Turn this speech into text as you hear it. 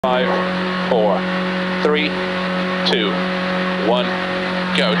5, 4, 3, 2, 1,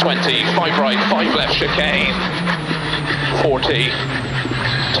 go. 20, 5 right, 5 left, chicane. 40,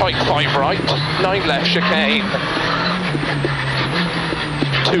 tight 5 right, 9 left, chicane.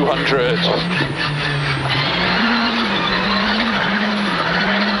 200.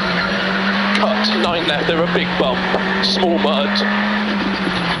 Cut, 9 left over big bump, small mud.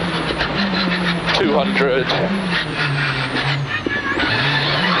 200.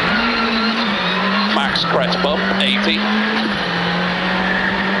 Max crest bump, 80.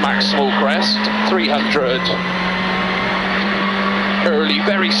 Max small crest, 300. Early,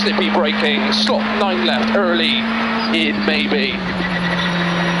 very slippy braking, slot 9 left, early, in maybe.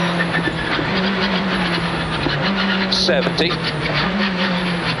 70.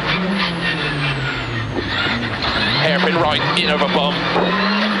 Hairpin right, in over bump.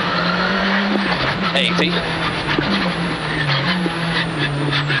 80.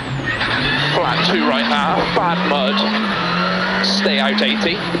 Flat 2 right half, bad mud. Stay out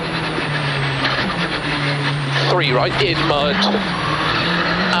 80. 3 right, in mud.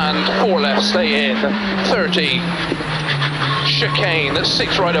 And 4 left, stay in. 30. Chicane,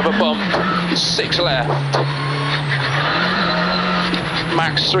 6 right over bump. 6 left.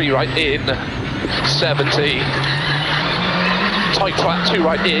 Max 3 right in. 70. Tight flat 2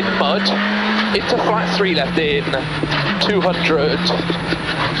 right in, mud. Into flat 3 left in. 200.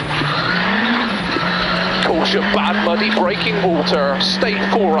 Caution, bad muddy braking water. Stay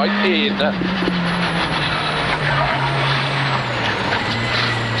 4 right in.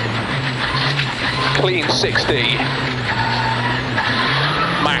 Clean 60.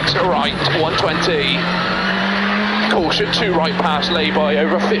 Max right 120. Caution 2 right past lay-by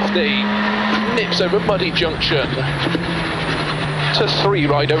over 50. Nips over muddy junction. To 3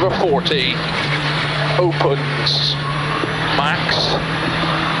 right over 40. Opens. Max.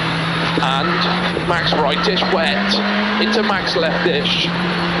 And max rightish, wet, into max leftish,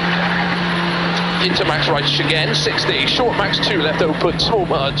 into max rightish again, 60, short max 2 left open, small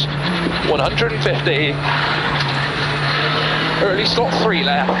mud, 150, early slot 3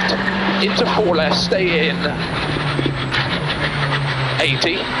 left, into 4 left, stay in,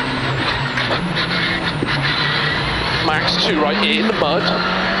 80, max 2 right in, mud,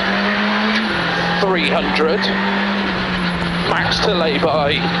 300, max to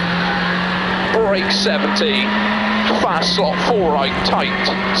lay-by, brake 70, fast slot 4 right,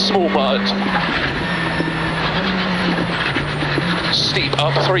 tight, small mud. Steep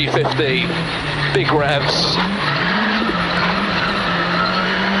up 350, big revs.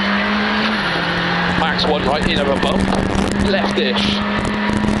 Max 1 right, in over bump, leftish.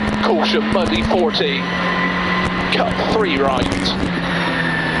 Caution, muddy 40, cut 3 right.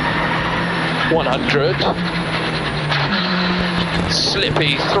 100.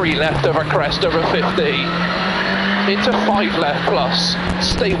 Slippy, 3 left over crest over 50. Into 5 left plus.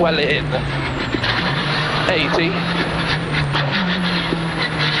 Stay well in. 80.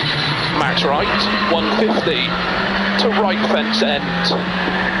 Max right, 150. To right fence end.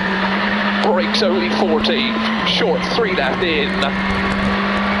 Brakes only 40. Short 3 left in.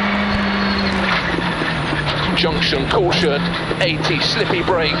 Junction, caution, 80, slippy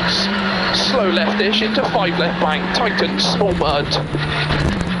brakes. Slow leftish into 5 left bank, tighten, small mud.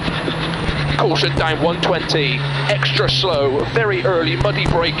 Caution down 120, extra slow, very early, muddy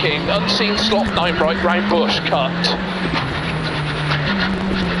braking, unseen slot 9 right, round bush, cut.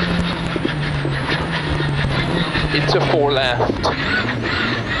 Into 4 left,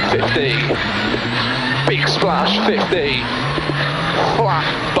 50. Big splash, 50.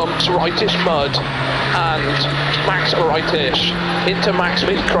 Flat bumps rightish mud. And max rightish into max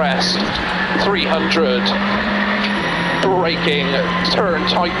mid crest, 300. Braking, turn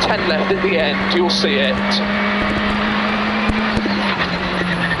tight, 10 left at the end, you'll see it.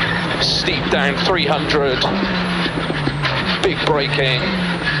 Steep down 300. Big braking.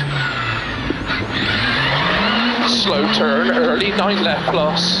 Slow turn, early 9 left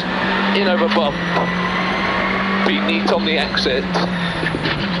plus, in over bump. Be neat on the exit.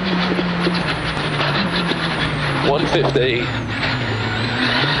 150.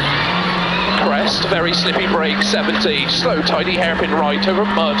 Crest, very slippy brake, 70. Slow, tidy hairpin right over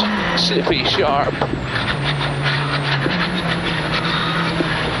mud, slippy, sharp.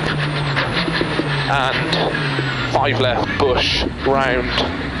 And 5 left, bush, round.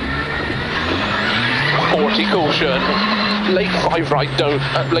 40 caution. Late 5 right,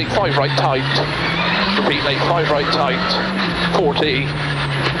 late 5 right tight. Repeat, late 5 right tight. 40.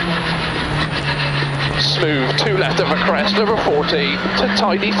 Smooth, 2 left over crest, over 40, to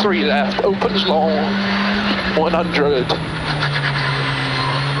tidy 3 left, opens long, 100.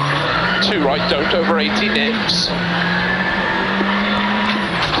 2 right, don't over 80 nips.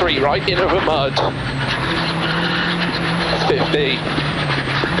 3 right, in over mud. 50.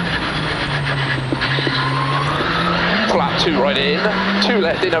 Flat 2 right in, 2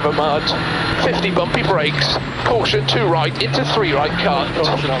 left in over mud. 50 bumpy brakes. Caution 2 right into 3 right cut.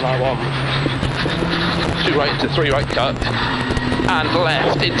 Caution on that one. 2 right into 3 right cut. And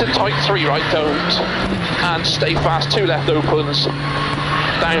left into tight 3 right don't. And stay fast, 2 left opens.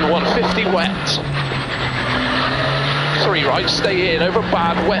 Down 150 wet. 3 right, stay in over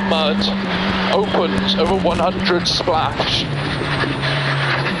bad wet mud. Opens over 100 splash.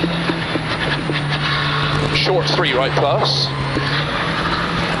 Short 3 right plus.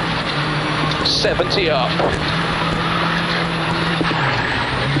 70 up.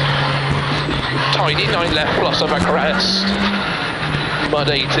 Tiny 9 left plus over crest. Mud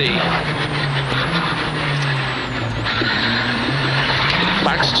 80.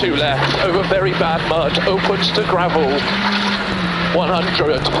 Max 2 left, over very bad mud, opens to gravel,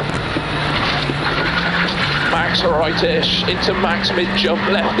 100. Max right-ish, into max mid-jump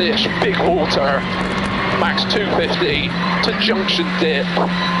left-ish, big water. Max 250 to junction dip.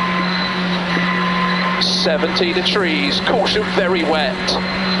 70 to trees, caution very wet.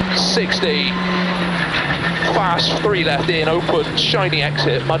 60. Fast 3 left in, open, shiny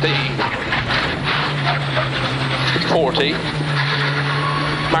exit, muddy. 40.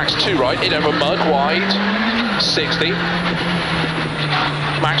 Max 2 right, in over mud, wide. 60.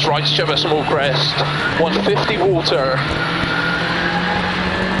 Max right, shove a small crest. 150 water.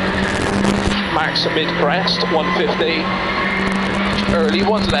 Max mid crest, 150. Early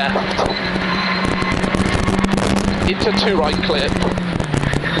 1 left. Into 2 right clip.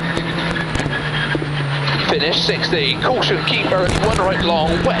 Finish 60. Caution, keep early, 1 right long,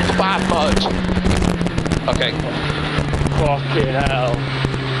 wet, bad mud. Okay. Fucking hell.